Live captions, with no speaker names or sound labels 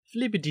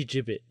Flibbity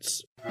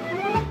gibbets.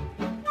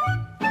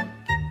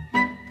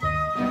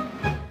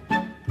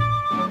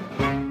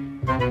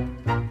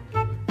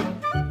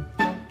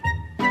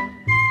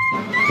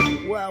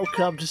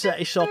 Welcome to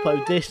Seti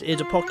Sopo. This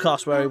is a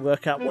podcast where we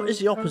work out what is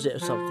the opposite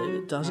of something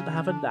that doesn't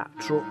have a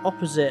natural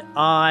opposite.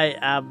 I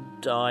am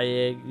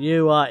dying.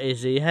 You are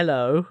Izzy.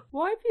 Hello.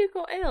 Why have you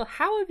got ill?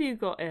 How have you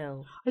got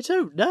ill? I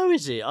don't know,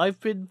 Izzy. I've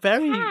been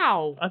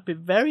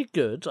very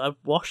good. I've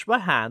washed my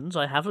hands.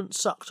 I haven't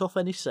sucked off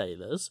any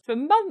sailors. For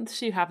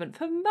months you haven't.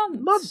 For months.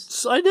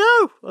 Months, I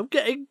know. I'm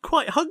getting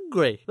quite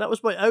hungry. That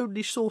was my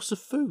only source of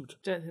food.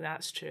 Don't think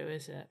that's true,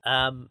 is it?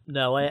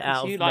 No, I ate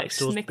out of you like next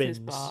door's Snickers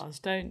bins. bars,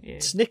 don't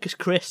you? Snickers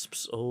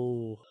crisps.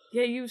 Oh.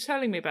 Yeah, you were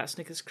telling me about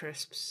Snickers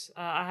crisps.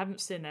 I haven't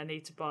seen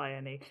any to buy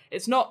any.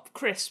 It's not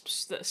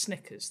crisps that are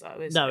Snickers, though,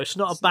 is it? No, it's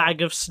not a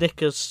bag of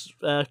Snickers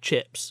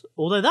chips.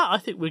 Although that I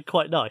think would be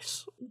quite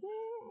nice.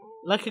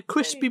 Like a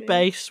crispy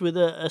base with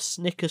a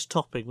Snickers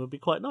topping would be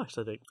quite nice,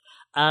 I think.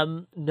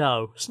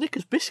 No,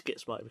 Snickers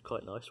biscuits might be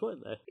quite nice,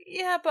 won't they?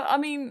 Yeah, but I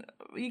mean,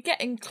 you're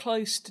getting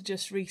close to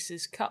just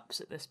Reese's Cups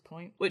at this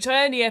point, which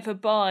I only ever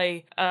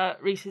buy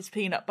Reese's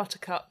Peanut Butter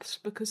Cups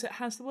because it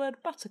has the word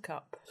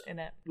buttercup in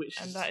it,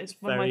 and that is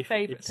one of my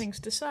favourite things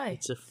to say.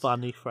 It's a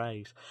funny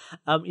phrase.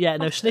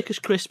 Snickers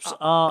crisps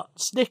are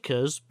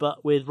Snickers,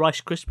 but with Rice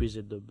Krispies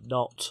in them,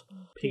 not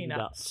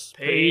peanuts.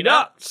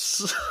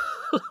 Peanuts!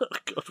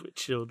 God, we're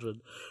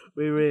children.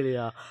 We really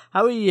are.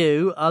 How are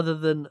you, other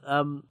than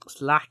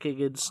lacking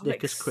in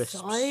Snickers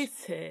crisps? I'm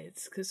excited,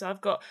 because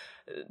I've got...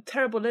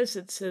 Terrible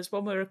Lizard says,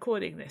 when we're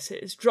recording this,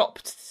 it is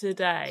dropped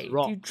today.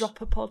 Dropped. Do you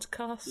drop a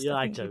podcast? Yeah,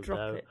 I think don't you drop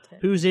know. It.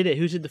 Who's in it?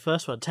 Who's in the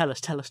first one? Tell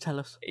us.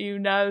 You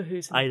know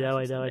who's in I the know,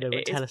 first one. but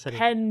It tell is us anyway.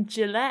 Penn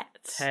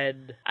Gillette.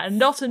 Penn. And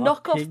not a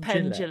knockoff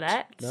Penn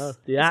Gillette. Gillette. No,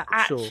 the it's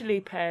actual.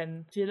 actually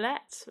Penn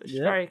Gillette, which is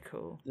very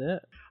cool. Yeah.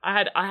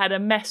 I had a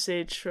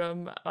message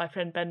from my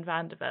friend Ben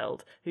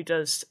Vandervelde, who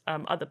does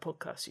other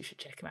podcasts. You should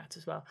check him out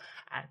as well.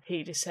 And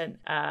he just sent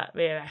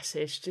me a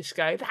message, just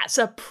going, "That's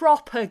a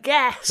proper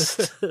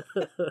guest."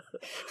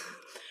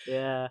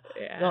 Yeah,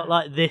 not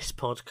like this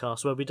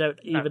podcast where we don't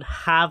even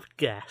have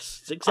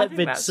guests, except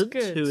Vincent,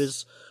 who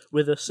is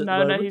with us at the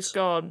moment. No, he's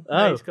gone. Oh.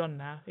 No, he's gone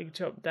now. He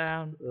chopped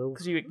down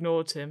because you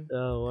ignored him.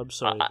 Oh, I'm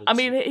sorry, I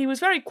mean, he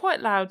was quite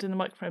loud in the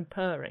microphone,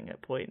 purring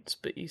at points,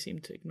 but you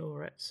seem to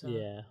ignore it. So.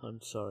 Yeah,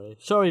 I'm sorry.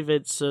 Sorry,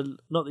 Vincent.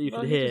 Not that you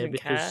can hear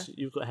because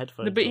you've got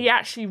headphones no, but on. he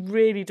actually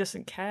really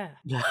doesn't care.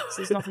 So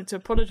there's nothing to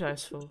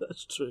apologise for.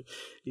 That's true.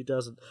 He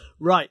doesn't.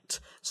 Right.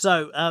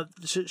 So,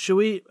 shall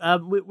we...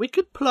 we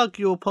could plug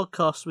your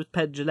podcast with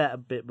Penn Gillette a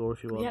bit more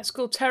if you want. Yeah, it's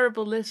called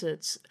Terrible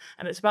Lizards,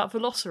 and it's about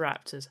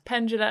velociraptors.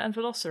 Penn Gillette and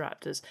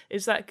velociraptors.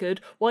 Is that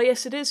good? Why,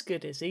 yes, it is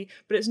good, Izzy,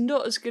 but it's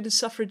not as good as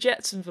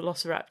Suffragettes and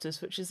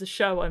Velociraptors, which is the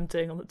show I'm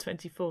doing on the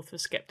 24th for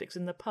Skeptics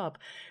in the Pub.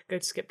 Go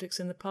to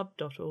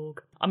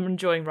skepticsinthepub.org. I'm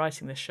enjoying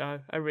writing this show.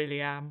 I really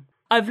am.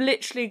 I've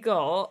literally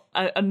got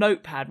a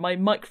notepad. My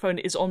microphone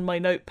is on my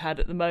notepad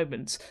at the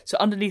moment. So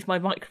underneath my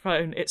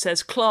microphone, it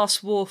says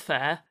class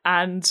warfare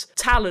and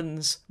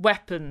talons,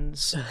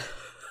 weapons.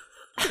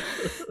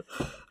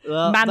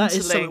 Well, that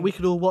is something we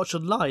can all watch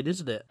online,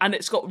 isn't it? And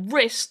it's got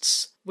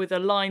wrists with a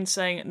line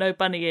saying no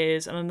bunny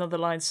ears and another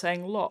line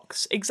saying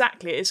locks.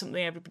 Exactly, it is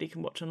something everybody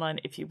can watch online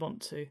if you want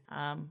to,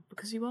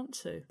 because you want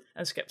to.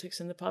 And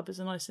Skeptics in the Pub is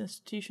a nice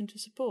institution to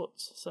support.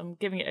 So I'm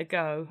giving it a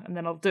go, and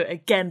then I'll do it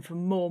again for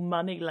more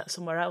money, let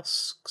somewhere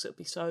else, because it'll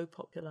be so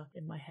popular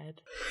in my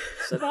head.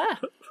 So there.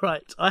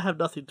 Right, I have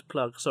nothing to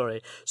plug,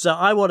 sorry. So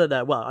I want to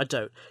know, well, I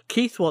don't.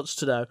 Keith wants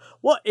to know,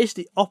 what is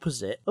the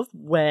opposite of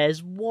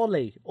where's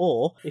Wally?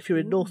 Or, if you're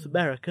in North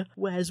America,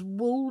 where's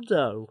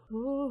Waldo?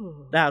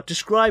 Ooh. Now,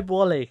 describe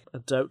Wally,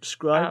 and don't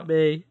describe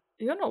me.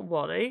 You're not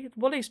Wally.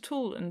 Wally's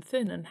tall and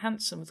thin and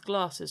handsome with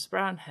glasses,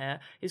 brown hair.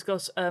 He's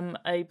got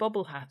a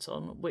bobble hat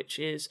on, which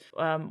is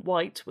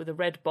white with a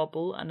red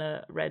bobble and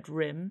a red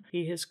rim.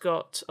 He has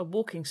got a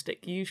walking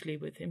stick usually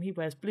with him. He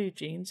wears blue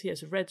jeans. He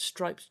has a red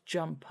striped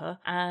jumper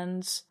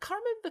and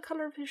can't remember the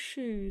colour of his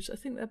shoes. I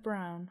think they're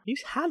brown.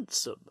 He's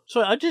handsome.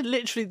 Sorry, I did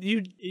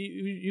literally...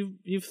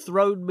 You've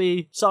thrown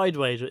me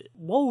sideways.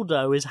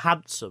 Waldo is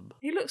handsome.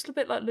 He looks a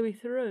bit like Louis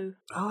Theroux.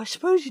 Oh, I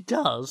suppose he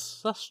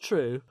does. That's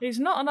true. He's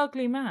not an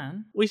ugly man.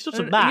 Well, he's not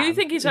a man. You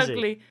think he's is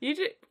ugly?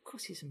 Of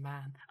course he's a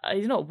man.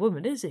 He's not a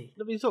woman, is he?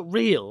 No, he's not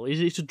real.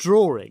 He's a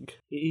drawing.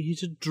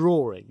 He's a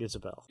drawing,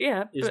 Isabel.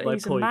 Yeah, but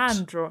he's point. a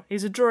man.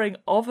 He's a drawing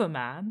of a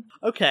man.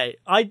 Okay,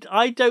 I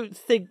don't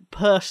think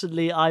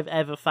personally I've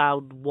ever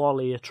found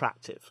Wally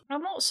attractive.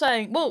 I'm not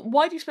saying... Well,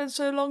 why do you spend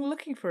so long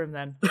looking for him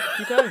then?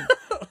 You don't.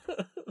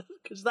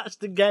 Because that's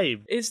the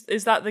game.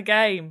 Is that the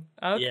game?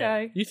 Okay.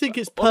 Yeah. You think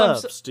it's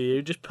pervs, do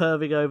you? Just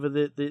perving over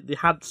the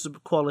handsome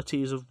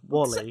qualities of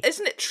Wally. So,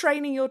 isn't it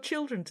training your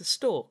children to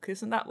stalk?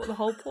 Isn't that what the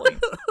whole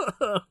point?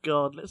 Oh,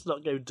 God, let's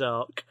not go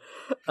dark.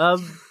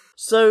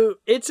 So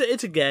it's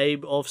a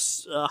game of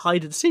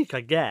hide and seek,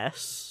 I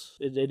guess.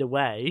 In a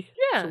way.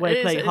 Yeah. It's a way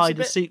of playing hide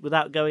and seek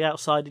without going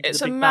outside into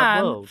the big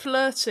bad world. It's a man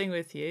flirting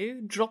with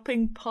you,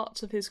 dropping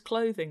parts of his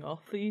clothing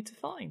off for you to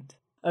find.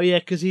 Oh yeah,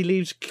 because he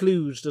leaves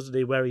clues, doesn't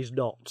he, where he's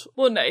not.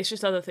 Well, no, it's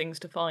just other things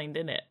to find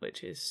in it,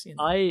 which is,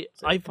 I've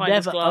find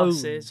his never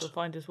glasses owned. or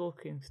find his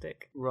walking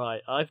stick.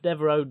 Right, I've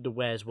never owned a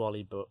Where's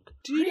Wally book.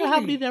 Do you know how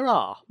many there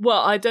are?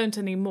 Well, I don't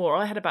anymore.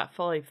 I had about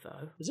 5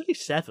 though. There's only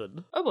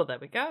 7. Oh well, there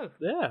we go.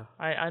 Yeah.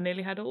 I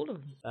nearly had all of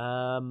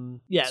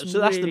them. Yeah, It's so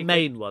that's the really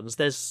main ones.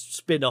 There's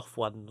spin-off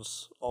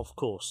ones, of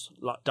course,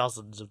 like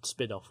dozens of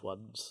spin-off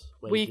ones.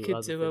 where We you could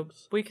other do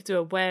things.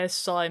 a Where's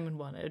Simon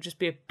one. It would just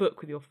be a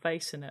book with your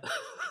face in it.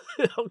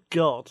 Oh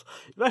God!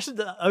 Imagine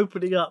that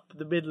opening up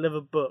the middle of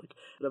a book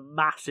and a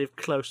massive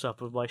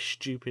close-up of my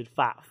stupid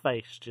fat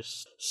face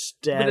just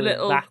staring With a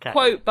little back at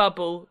quote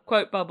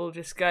bubble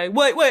just going,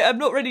 wait, I'm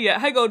not ready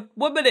yet. Hang on,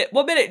 1 minute,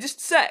 just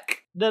a sec.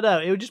 No,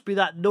 it would just be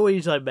that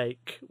noise I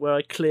make where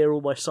I clear all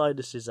my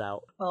sinuses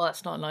out. Oh,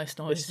 that's not a nice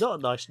noise. It's not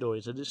a nice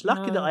noise, and it's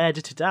lucky that I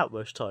edit it out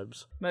most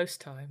times.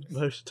 Most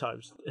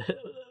times.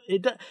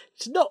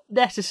 It's not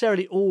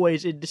necessarily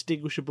always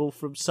indistinguishable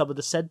from some of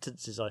the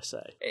sentences I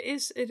say.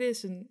 It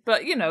isn't.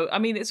 But,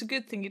 it's a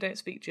good thing you don't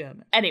speak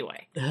German.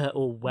 Anyway.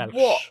 Or Welsh.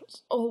 What?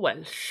 Oh,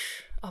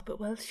 Welsh. Oh,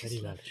 but Welsh is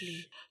Very lovely.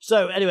 Welsh.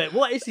 So, anyway,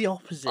 what is the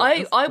opposite?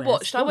 I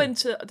Where's Wally?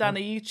 went down a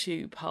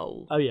YouTube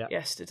hole Oh, yeah.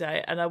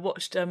 yesterday, and I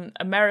watched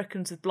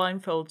Americans with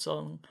blindfolds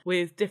on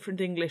with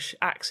different English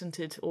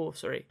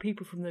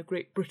people from the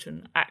Great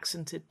Britain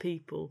accented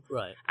people.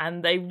 Right.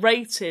 And they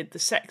rated the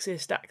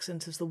sexiest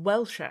accent as the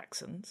Welsh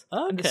accent.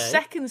 Okay. And the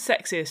second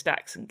sexiest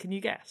accent, can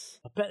you guess?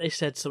 I bet they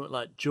said something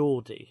like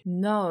Geordie.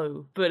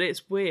 No, but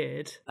it's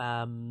weird.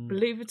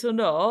 Believe it or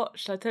not,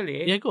 shall I tell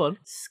you? Yeah, go on.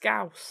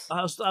 Scouse.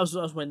 That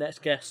was my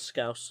next guess,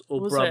 Scouse or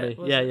Was Brummy. it?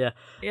 Was Yeah, it? yeah.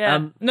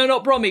 Yeah. No,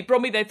 not Brommy.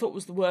 Brommy they thought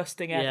was the worst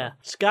thing ever. Yeah.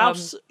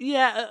 Scouse,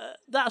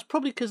 that's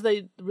probably because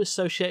they were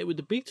associated with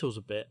the Beatles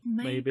a bit,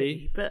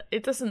 maybe. But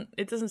it doesn't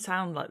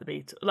sound like the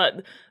Beatles. Like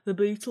the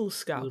Beatles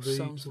Scouse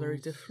sounds very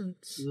different.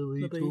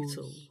 The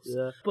Beatles.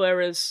 Yeah.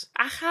 Whereas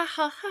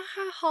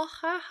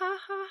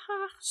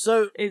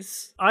So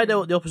is I know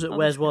what the opposite of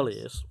Where's Wally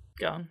is.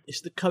 gone.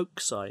 It's the Coke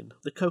sign,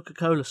 the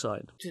Coca-Cola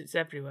sign. It's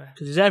everywhere.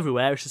 Because it's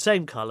everywhere, it's the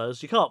same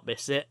colours, you can't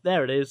miss it.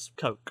 There it is,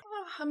 Coke.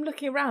 I'm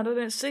looking around. I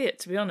don't see it,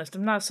 to be honest.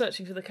 I'm now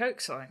searching for the Coke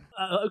sign.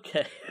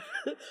 Okay.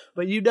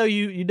 But you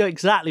know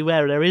exactly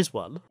where there is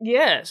one.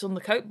 Yeah, it's on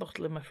the Coke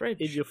bottle in my fridge.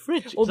 In your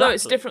fridge, Although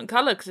it's exactly. different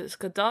colour because it's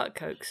a dark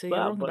Coke, so you're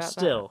wrong But about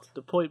still,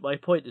 that. my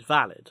point is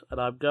valid,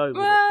 and I'm going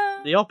with Well,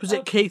 it. The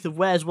opposite, Keith, of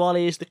Where's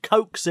Wally is the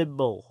Coke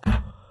symbol.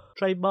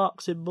 Trademark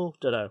symbol?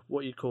 Don't know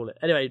what you call it.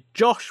 Anyway,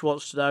 Josh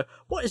wants to know,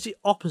 what is the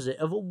opposite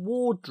of a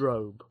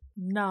wardrobe?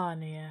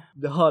 Narnia.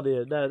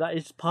 Narnia, no, that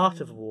is part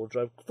of a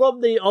wardrobe.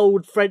 From the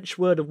old French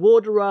word of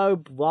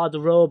wardrobe and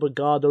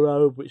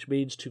garderobe, which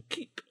means to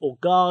keep or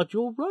guard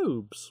your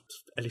robes.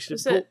 At least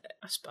Is in it?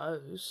 I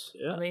suppose.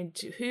 Yeah. I mean,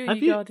 who are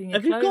you guarding your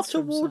Have you clothes got a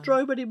from, son?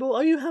 wardrobe anymore?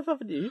 Oh, you have,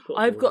 haven't you? You've got a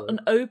I've got wardrobe.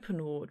 an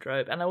open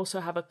wardrobe, and I also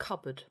have a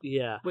cupboard.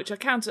 Yeah. Which I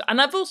count as,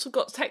 and I've also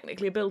got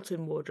technically a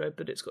built-in wardrobe,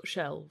 but it's got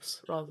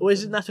shelves rather. Or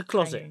isn't than that a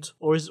closet? hanging.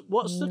 Or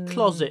what's the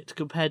closet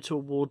compared to a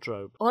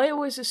wardrobe? I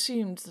always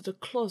assumed that a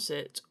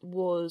closet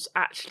was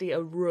actually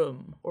a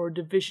room or a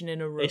division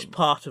in a room. It's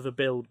part of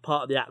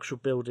part of the actual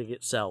building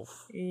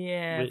itself.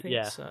 Yeah, I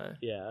think so.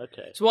 Yeah,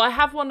 okay. So I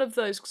have one of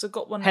those because I've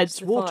got one Hence next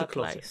to the water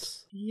fireplace. closet.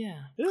 Yeah.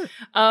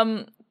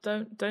 Yeah.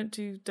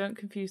 Don't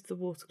confuse the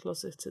water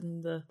closet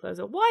and the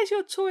closet. Why is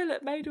your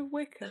toilet made of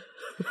wicker?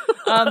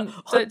 Don't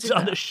I've do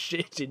done that. a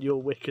shit in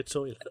your wicker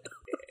toilet.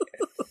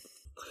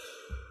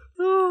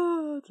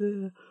 Oh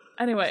dear.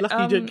 Anyway, It's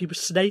lucky you don't keep a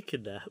snake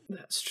in there.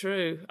 that's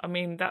true. I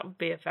mean, that would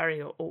be a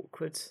very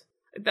awkward.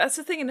 That's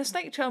the thing in a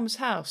snake charmer's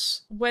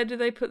house. Where do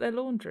they put their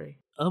laundry?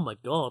 Oh my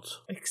god.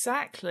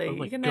 Exactly. Oh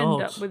my You're going to end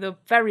God. up with a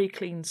very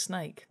clean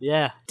snake.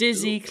 Yeah.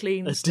 Dizzy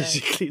clean A snake.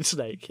 dizzy clean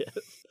snake,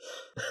 yeah.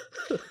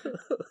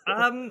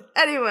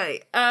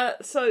 Anyway,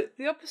 so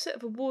the opposite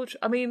of a wardrobe.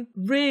 I mean,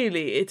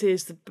 really, it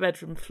is the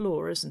bedroom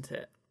floor, isn't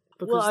it?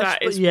 Because Well,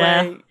 that is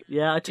yeah. where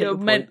Yeah, I take your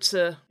point.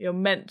 you're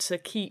meant to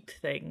keep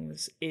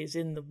things is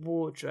in the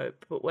wardrobe,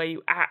 but where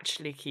you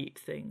actually keep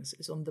things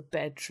is on the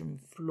bedroom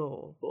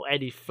floor. Or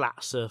any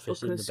flat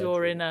surface in the Because bedroom.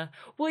 you're in a...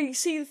 Well, you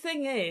see, the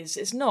thing is,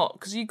 it's not,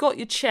 because you got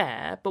your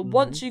chair, but Mm-hmm.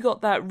 once you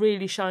got that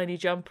really shiny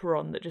jumper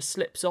on that just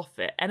slips off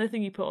it,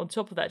 anything you put on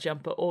top of that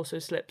jumper also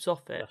slips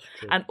off it. That's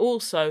true. And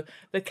also,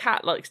 the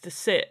cat likes to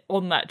sit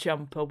on that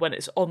jumper when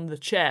it's on the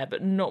chair,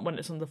 but not when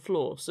it's on the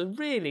floor. So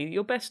really,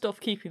 you're best off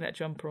keeping that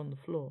jumper on the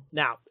floor.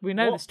 Now, We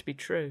know what- this to be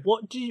true.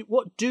 What do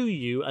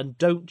you and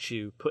don't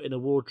you put in a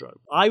wardrobe?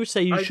 I would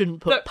say you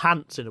shouldn't put don't-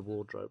 pants in a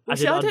wardrobe. Well,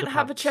 as see, in I don't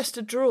have a underpants. chest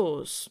of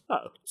drawers.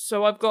 Oh,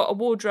 So I've got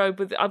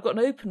I've got an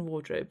open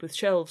wardrobe with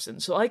shelves in.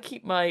 So I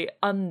keep my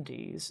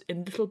undies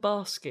in little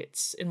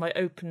baskets in my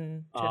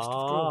open chest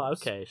of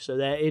drawers. okay. So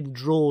they're in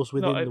drawers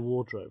within Not the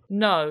wardrobe.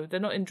 No, they're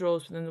not in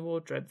drawers within the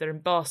wardrobe. They're in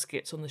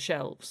baskets on the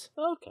shelves.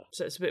 Okay,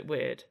 So it's a bit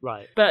weird.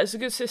 right. But it's a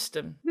good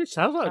system. It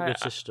sounds like a good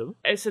system.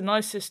 It's a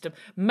nice system,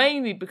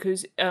 mainly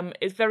because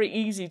it's very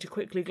easy to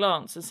quickly quickly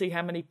glance and see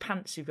how many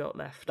pants you've got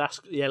left. That's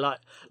like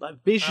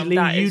visually,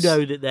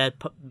 know that they're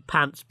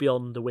pants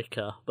beyond the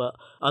wicker, but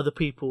other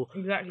people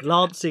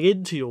glancing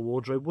into your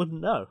wardrobe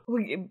wouldn't know.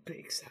 Well,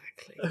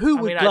 exactly. Who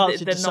would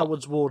glance into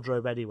someone's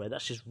wardrobe anyway?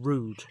 That's just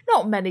rude.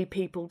 Not many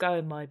people go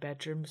in my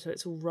bedroom, so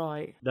it's all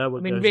right. No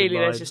one goes really, in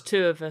mine. there's just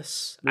two of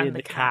us and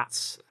the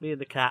cats. Me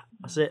and the cat.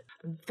 That's it.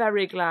 I'm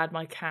very glad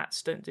my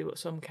cats don't do what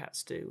some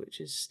cats do,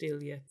 which is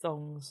steal your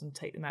thongs and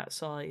take them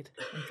outside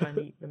and try and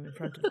eat them in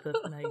front of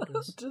the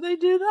neighbours. Do they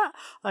do that?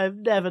 I have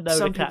never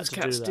known a cat to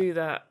cats do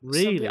that.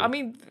 Really?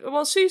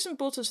 Susan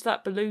bought us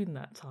that balloon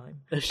that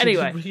time. Anyway, she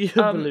did bring you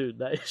a balloon.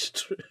 That is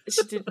true.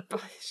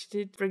 She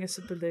did bring us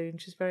a balloon.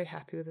 She's very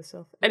happy with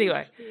herself.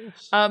 Anyway,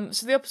 yes.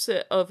 So the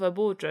opposite of a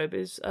wardrobe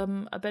is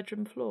a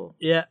bedroom floor.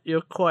 Yeah,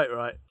 you're quite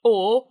right.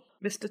 Or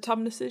Mr.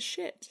 Tumnus's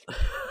shit.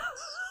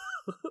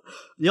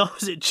 The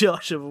opposite,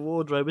 Josh, of a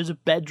wardrobe is a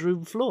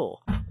bedroom floor,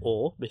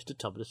 or Mr.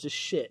 Tumnus's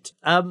shit.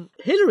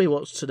 Hilary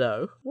wants to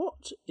know,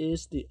 what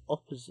is the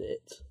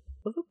opposite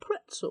of a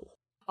pretzel?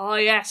 Oh,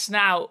 yes.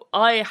 Now,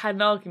 I had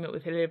an argument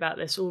with Hilary about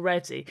this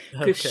already,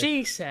 because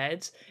she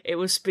said it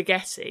was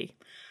spaghetti,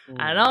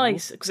 and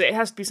because it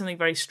has to be something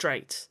very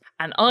straight.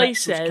 And I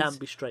said, can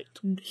be straight.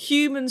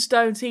 Humans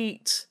don't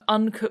eat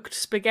uncooked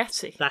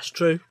spaghetti. That's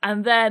true.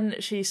 And then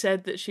she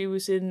said that she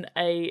was in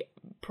a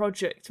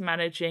project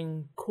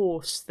managing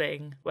course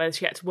thing where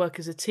she had to work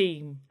as a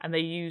team and they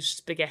used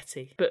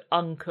spaghetti, but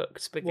uncooked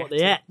spaghetti. What,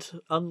 they ate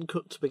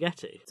uncooked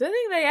spaghetti? I don't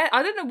think they ate.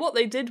 I don't know what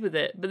they did with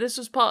it, but this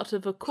was part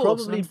of a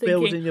course. Probably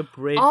building a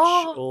bridge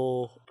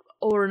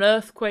or an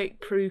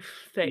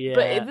earthquake-proof thing. Yeah.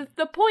 But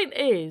the point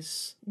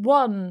is,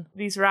 one,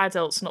 these are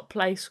adults, not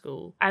play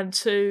school, and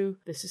two,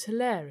 this is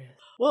hilarious.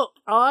 Well,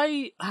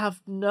 I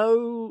have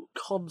no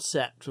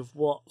concept of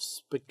what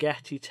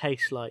spaghetti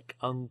tastes like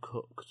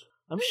uncooked.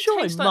 I'm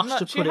sure I must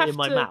have put it in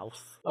my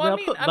mouth. I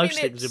put most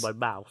things in my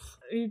mouth.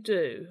 You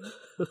do.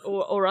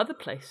 or other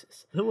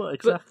places. Well,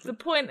 exactly. But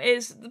the point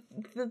is,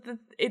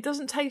 it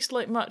doesn't taste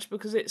like much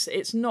because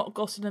it's not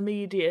got an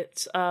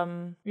immediate,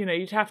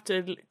 you'd have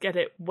to get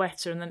it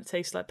wetter and then it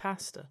tastes like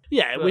pasta.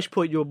 Yeah, at which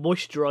point you're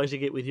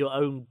moisturising it with your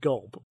own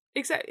gob.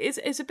 Exactly.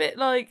 It's a bit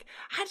like...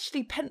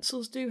 Actually,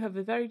 pencils do have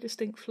a very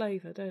distinct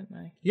flavour, don't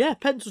they? Yeah,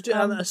 pencils do.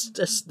 And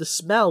the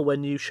smell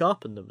when you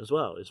sharpen them as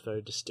well is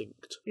very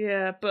distinct.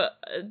 Yeah, but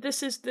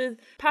the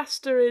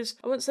pasta is,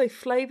 I wouldn't say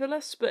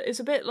flavourless, but it's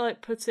a bit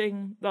like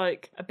putting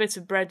like a bit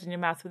of bread in your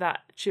mouth without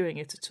chewing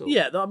it at all.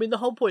 Yeah, the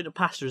whole point of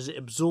pasta is it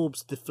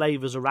absorbs the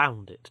flavours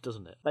around it,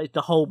 doesn't it? That's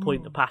the whole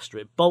point of pasta.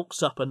 It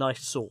bulks up a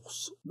nice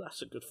sauce.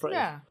 That's a good phrase.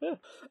 Yeah.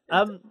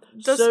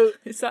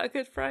 Is that a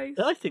good phrase?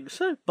 I think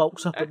so.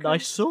 Bulks up a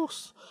nice sauce.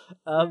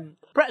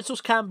 Pretzels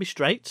can be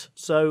straight,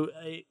 so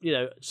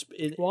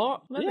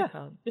what? No, they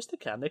can't. Yes, they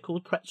can. They're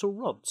called pretzel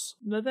rods.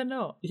 No, they're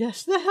not.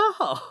 Yes, they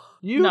are.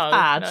 You've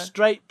had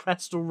straight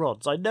pretzel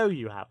rods. I know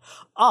you have.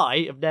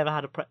 I have never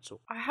had a pretzel.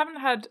 I haven't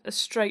had a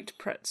straight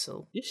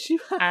pretzel. Yes, you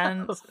have.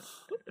 And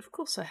of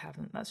course I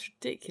haven't. That's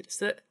ridiculous.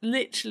 That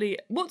literally,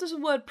 what does the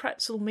word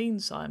pretzel mean,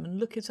 Simon?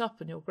 Look it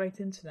up in your great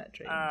internet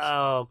dreams.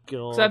 Oh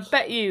God! So I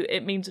bet you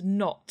it means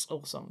knot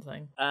or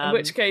something. In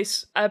which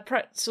case, a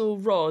pretzel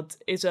rod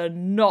is a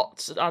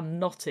knot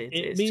unknotted.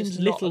 It means just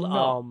little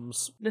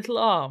arms. Little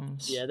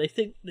arms. Yeah, they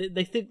think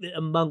that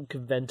a monk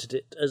invented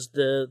it as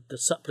the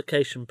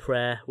supplication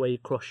prayer where you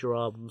cross your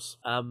arms.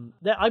 I'm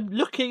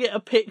looking at a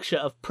picture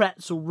of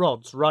pretzel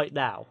rods right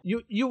now.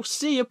 You'll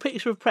see a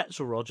picture of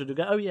pretzel rods and you'll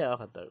go, oh yeah, I've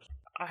had those.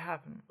 I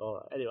haven't. All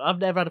right. Anyway, I've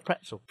never had a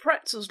pretzel.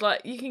 Pretzels,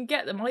 like, you can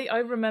get them. I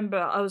remember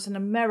I was in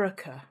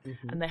America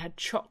and they had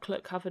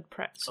chocolate-covered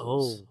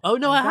pretzels. Oh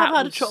no, I have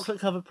had a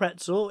chocolate-covered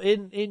pretzel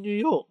in New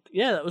York.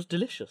 Yeah, that was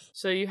delicious.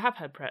 So you have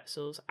had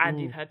pretzels and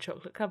you've had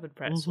chocolate-covered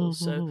pretzels.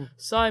 So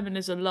Simon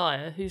is a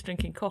liar who's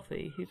drinking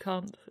coffee who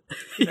can't,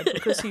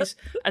 because he's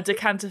a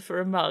decanter for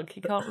a mug, he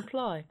can't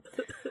reply.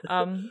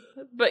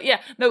 But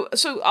yeah, no.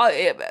 So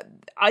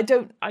I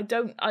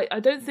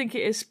don't think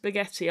it is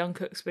spaghetti,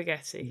 uncooked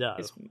spaghetti. No,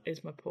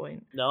 is my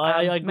point. No,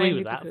 I agree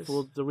with that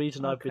for the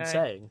reason I've been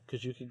saying,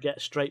 because you can get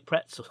straight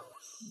pretzels.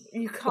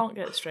 You can't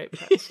get straight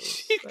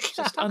pretzels. Let's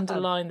just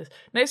underline this.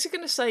 Next, you're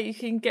going to say you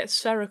can get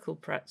spherical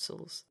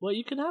pretzels. Well,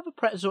 you can have a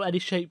pretzel any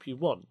shape you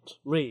want,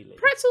 really.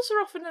 Pretzels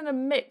are often in a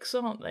mix,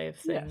 aren't they, of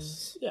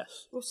things?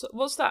 Yes.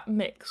 What's that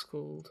mix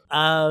called?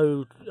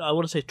 Oh, I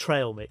want to say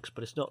trail mix,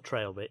 but it's not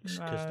trail mix,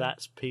 because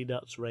that's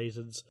peanuts,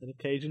 raisins, and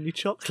occasionally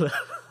chocolate.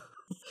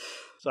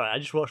 Sorry, I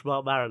just watched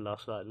Mark Maron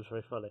last night. It was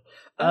very funny.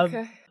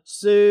 Okay.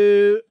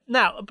 So,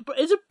 now,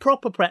 is a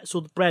proper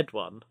pretzel the bread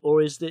one,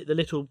 or is the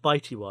little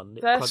bitey one?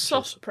 They're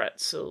soft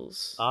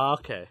pretzels. Ah,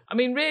 okay. I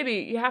mean,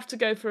 really, you have to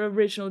go for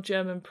original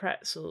German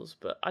pretzels,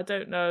 but I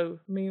don't know.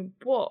 I mean,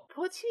 what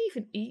do you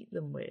even eat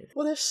them with?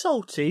 Well, they're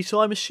salty,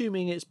 so I'm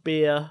assuming it's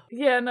beer.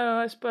 Yeah, no,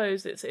 I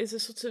suppose it's a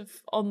sort of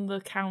on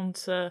the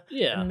counter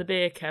in the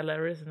beer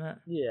cellar, isn't it?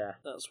 Yeah,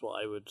 that's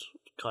what I would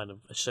kind of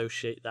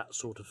associate that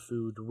sort of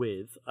food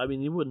with. I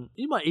mean,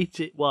 you might eat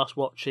it whilst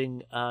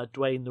watching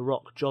Dwayne "The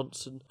Rock"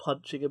 Johnson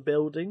punching a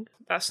building.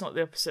 That's not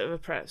the opposite of a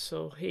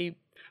pretzel.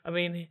 I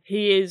mean,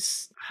 he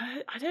is...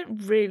 I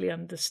don't really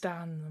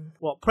understand them.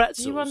 What,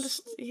 pretzels? Do you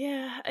understand?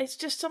 Yeah, it's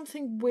just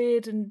something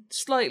weird and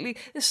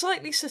it's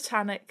slightly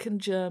satanic and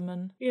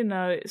German. You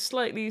know, it's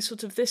slightly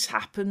sort of, this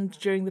happened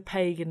during the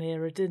pagan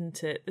era,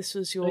 didn't it? This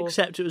was your...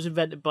 Except it was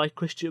invented by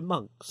Christian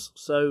monks,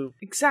 so...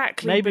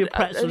 Exactly. Maybe a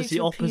pretzel is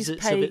the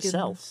opposites of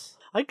itself.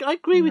 I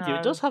agree with you.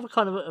 It does have a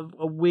kind of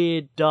a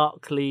weird,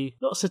 darkly,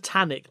 not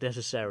satanic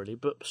necessarily,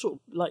 but sort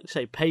of, like,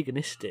 say,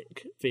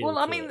 paganistic feel. Well,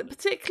 I mean,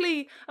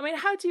 particularly,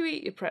 how do you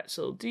eat your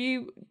pretzel? Do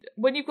you,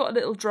 when you've got a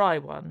little dry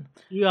one...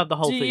 You have the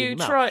whole thing in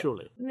your mouth,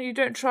 surely. No, you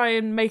don't try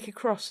and make a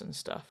cross and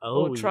stuff.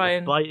 Oh, or try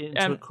and bite it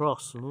into a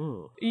cross.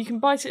 Ooh. You can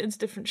bite it into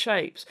different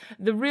shapes.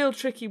 The real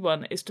tricky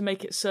one is to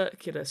make it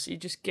circular, so you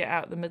just get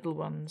out the middle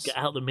ones. Get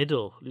out the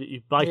middle.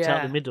 You bite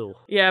out the middle.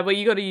 Yeah, well,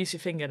 you got to use your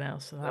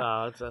fingernails for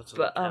that.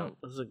 That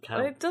doesn't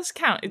count. It does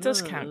count. It does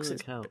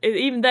count. Count.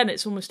 Even then,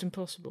 it's almost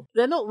impossible.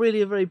 They're not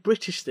really a very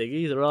British thing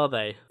either, are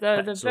they?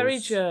 They're very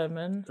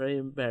German. Very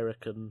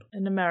American.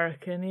 An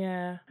American,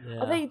 yeah.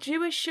 Are they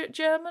Jewish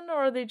German or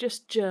are they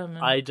just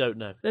German? I don't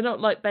know. They're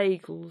not like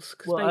bagels.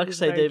 Well, bagels like I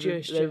say,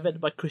 they're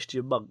invented by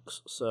Christian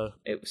monks, so...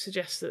 It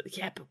suggests that,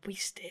 but we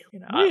steal.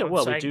 You know,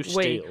 we do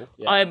steal.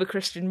 I am a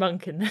Christian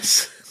monk in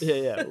this.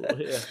 Yeah.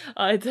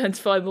 I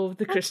identify more with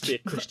the Christian.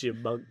 Be a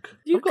Christian monk.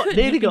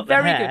 Nearly got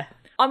the hair. Good.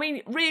 I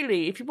mean,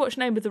 really, if you watch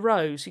Name of the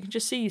Rose, you can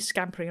just see you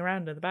scampering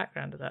around in the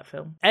background of that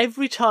film.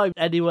 Every time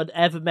anyone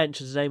ever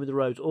mentions the Name of the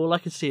Rose, all I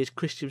can see is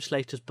Christian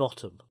Slater's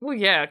bottom. Well,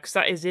 yeah, because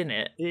that is in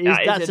it.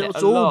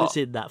 That's all that's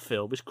in that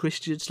film, is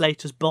Christian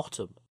Slater's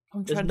bottom.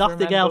 There's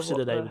nothing else in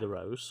the Name of the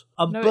Rose.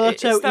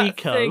 Umberto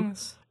Eco.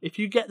 If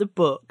you get the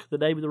book, The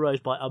Name of the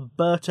Rose by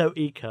Umberto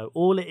Eco,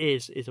 all it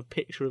is a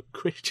picture of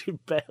Christian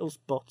Bale's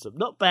bottom.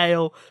 Not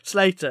Bale,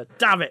 Slater.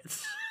 Damn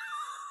it!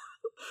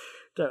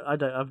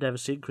 I've never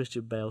seen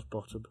Christian Bale's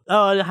bottom.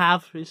 Oh, I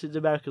have. It's in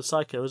American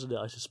Psycho, isn't it?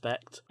 I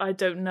suspect. I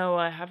don't know.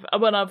 I have.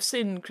 Well, I've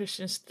seen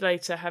Christian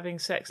Slater having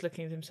sex,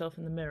 looking at himself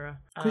in the mirror.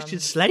 Christian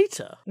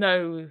Slater?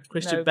 No, Bale.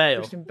 Christian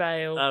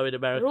Bale. Oh, in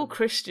America. They're all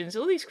Christians.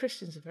 All these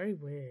Christians are very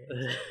weird.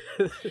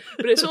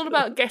 But it's all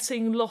about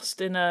getting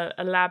lost in a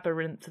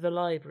labyrinth of a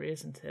library,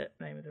 isn't it?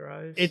 Name of the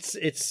Rose. It's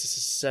a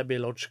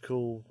semiotic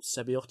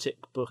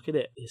book,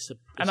 isn't it?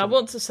 I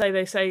want to say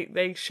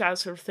they shout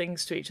sort of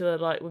things to each other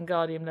like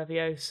Wingardium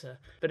Leviosa.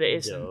 But it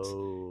isn't.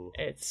 No.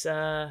 It's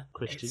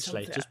Christian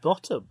Slater's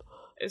bottom.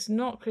 It's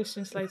not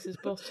Christian Slater's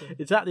bottom.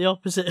 Is that the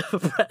opposite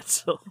of a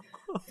pretzel?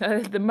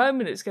 At the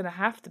moment, it's going to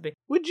have to be.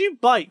 Would you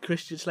bite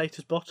Christian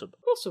Slater's bottom?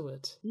 Of course I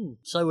would.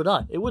 So would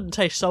I. It wouldn't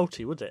taste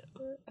salty, would it?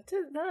 I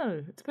don't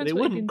know. It depends it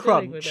what wouldn't you've been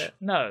crunch. Doing with it.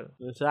 No.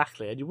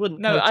 Exactly, and you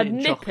wouldn't. No, coat I'd it in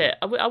nip chocolate.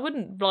 it. I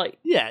wouldn't like.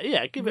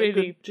 Yeah. Give it a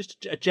good,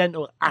 just a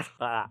gentle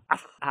ow.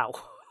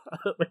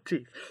 My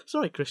teeth.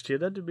 Sorry,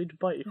 Christian, I didn't mean to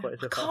bite you quite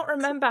so fast. I can't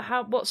remember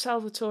what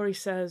Salvatore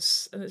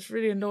says, and it's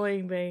really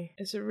annoying me.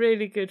 It's a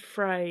really good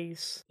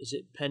phrase. Is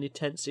it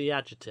penitentia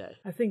agite?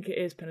 I think it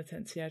is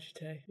penitentia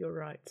agite. You're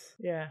right.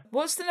 Yeah.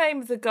 What's the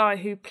name of the guy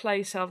who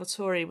plays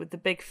Salvatore with the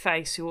big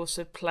face, who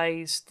also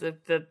plays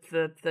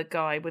the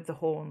guy with the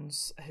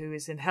horns, who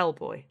is in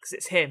Hellboy? Because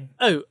it's him.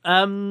 Oh,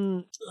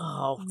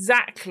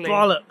 exactly.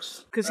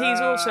 Bollocks. Because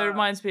he's also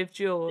reminds me of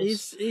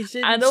Jaws. He's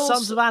in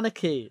Sons of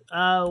Anarchy.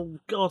 Oh,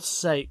 God's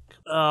sake.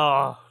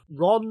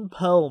 Ron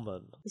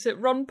Perlman. Is it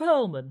Ron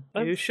Perlman?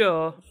 Are you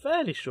sure? I'm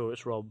fairly sure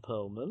it's Ron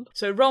Perlman.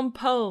 So Ron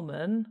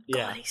Perlman,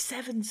 God, he's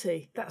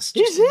 70. That's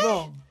just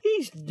wrong.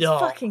 He's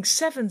not. Fucking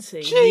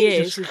 70. Jesus he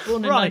is. He was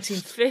born Christ. in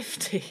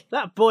 1950.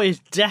 That boy is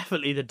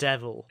definitely the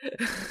devil.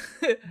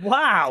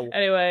 Wow.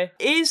 Anyway,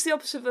 is the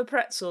opposite of a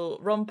pretzel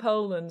Ron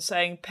Perlman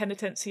saying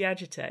penitentia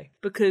agite?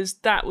 Because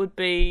that would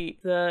be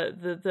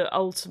the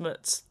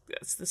ultimate...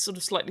 It's the sort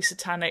of slightly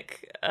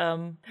satanic.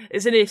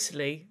 It's in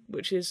Italy,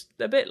 which is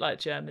a bit like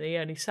Germany,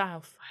 only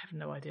south. I have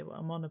no idea what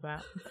I'm on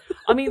about.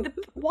 I mean,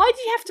 why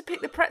do you have to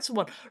pick the pretzel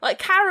one? Like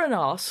Karen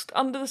asked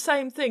under the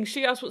same thing.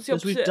 She asked, "What's the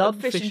opposite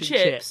of fish and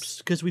chips?"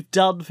 Because we've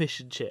done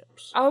fish and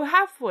chips. Oh,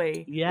 have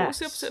we? Yes. What's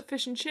the opposite of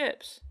fish and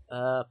chips?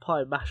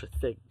 Pie and mash, I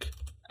think.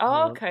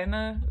 Oh, okay,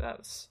 no,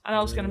 that's... And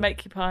I was going to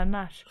make you pie and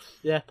mash.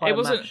 Yeah, pie and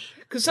mash. It wasn't...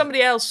 Because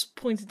somebody else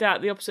pointed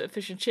out the opposite of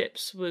fish and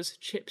chips was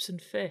chips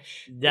and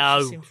fish. No.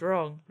 Which seems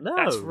wrong. No.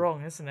 That's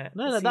wrong, isn't it?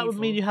 No, that would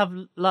mean you have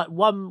like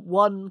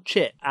one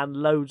chip and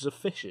loads of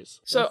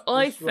fishes. So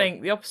I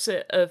think the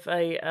opposite of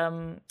a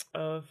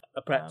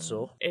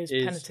pretzel is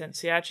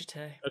penitentia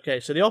agite.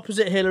 Okay, so the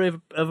opposite, Hillary,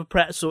 of a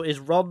pretzel is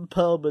Ron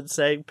Perlman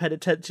saying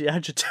penitentia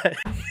agite.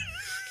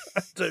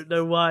 I don't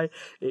know why,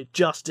 it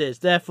just is.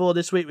 Therefore,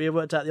 this week we have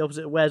worked out the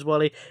opposite of Where's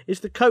Wally.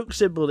 It's the Coke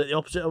symbol, that the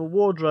opposite of a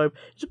wardrobe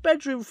is a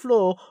bedroom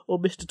floor or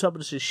Mr.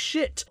 Thomas's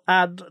shit.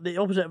 And the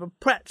opposite of a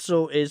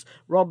pretzel is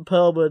Ron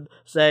Perlman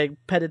saying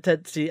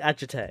penitentia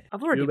agite.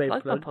 I've already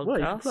plugged my podcast. Well,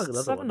 you can plug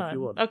another one if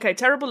you want. Okay,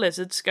 Terrible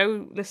Lizards,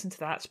 go listen to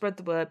that. Spread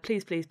the word,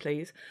 please, please,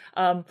 please.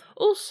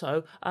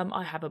 Also,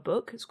 I have a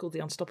book. It's called The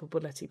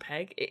Unstoppable Letty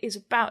Peg. It is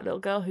about a little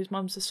girl whose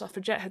mum's a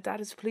suffragette, her dad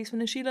is a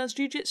policeman, and she learns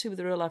jiu-jitsu with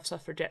the real-life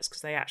suffragettes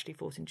because they actually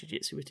fought in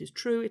jiu-jitsu. It is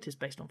true, it is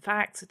based on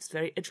facts, it's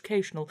very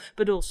educational,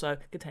 but also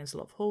contains a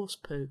lot of horse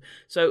poo.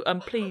 So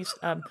please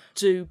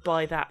do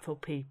buy that for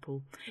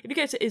people. If you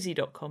go to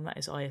izzy.com, that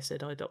is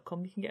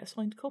iszi.com, you can get a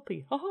signed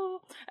copy.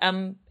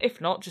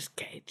 If not, just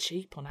get it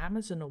cheap on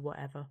Amazon or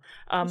whatever.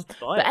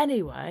 But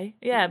anyway,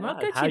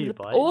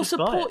 or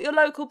support your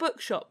local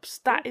bookshops.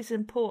 That is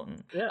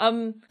important.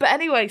 Yeah. But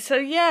anyway, so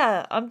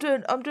yeah, I'm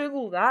doing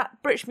all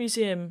that. British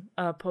Museum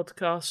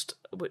podcast,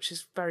 which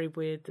is very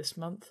weird this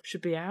month,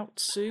 should be out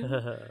soon.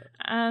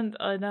 And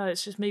I know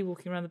it's just me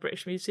walking around the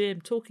British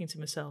Museum talking to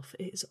myself.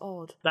 It's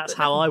odd. That's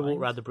how I walk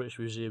around the British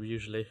Museum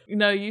usually.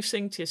 You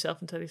sing to yourself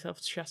and tell yourself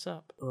to shut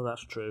up. Oh,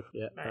 that's true.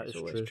 Yeah, that is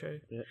always true.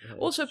 Yeah,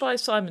 also buy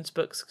Simon's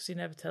books because he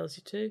never tells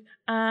you to.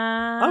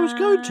 I was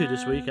going to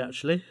this week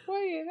actually. Were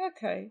you?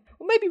 Okay.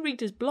 Well, maybe read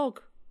his blog.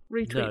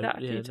 Retweet that a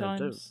few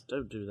times.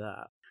 Don't do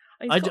that.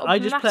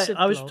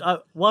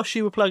 Whilst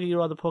you were plugging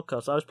your other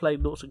podcast, I was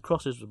playing Noughts and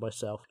Crosses with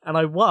myself, and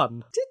I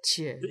won. Did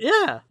you?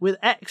 Yeah, with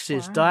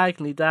X's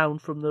diagonally down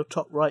from the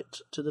top right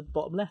to the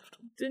bottom left.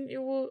 Didn't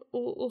you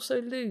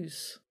also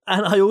lose?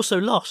 And I also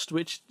lost,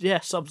 which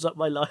sums up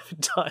my life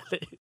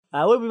entirely.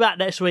 We'll be back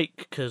next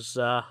week because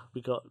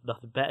we got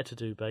nothing better to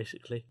do,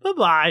 basically.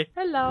 Bye-bye.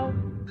 Hello.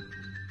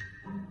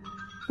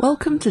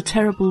 Welcome to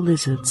Terrible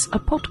Lizards, a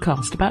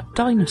podcast about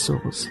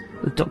dinosaurs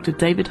with Dr.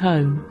 David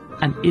Hone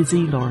and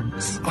Izzy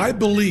Lawrence. I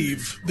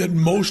believe that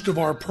most of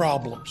our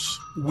problems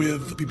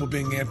with people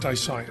being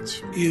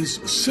anti-science is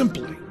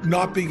simply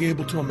not being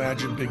able to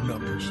imagine big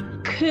numbers.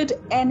 Could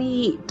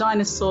any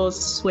dinosaurs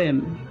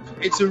swim?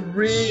 It's a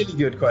really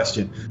good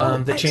question.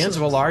 The chance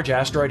of a large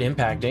asteroid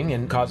impacting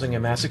and causing a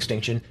mass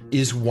extinction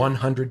is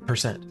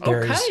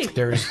 100%.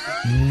 There's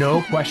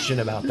no question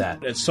about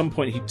that. At some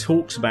point, he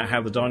talks about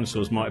how the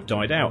dinosaurs might have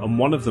died out, and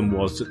one of them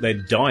was that their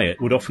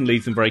diet would often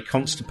leave them very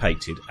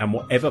constipated, and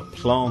whatever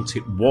plant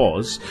it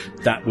was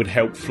that would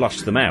help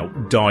flush them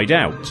out died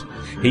out.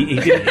 He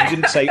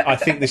didn't say, I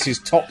think this is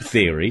top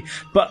theory,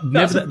 but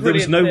there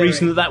was no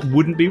reason that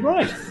wouldn't be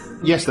right.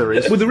 Yes, there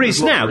is. Well, there is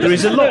now. There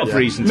is a lot of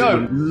reasons.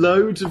 No,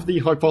 loads of the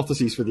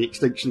hypotheses for the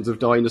extinctions of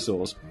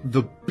dinosaurs.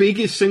 The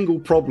biggest single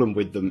problem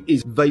with them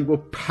is they were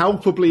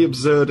palpably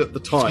absurd at the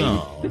time.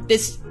 Oh.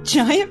 This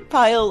giant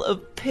pile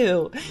of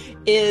poo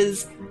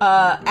is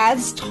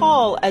as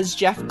tall as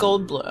Jeff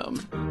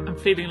Goldblum. I'm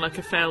feeling like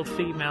a failed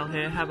female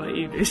here. How about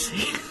you,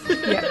 Lucy?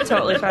 Yeah,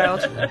 totally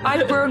failed.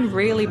 I've grown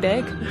really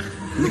big.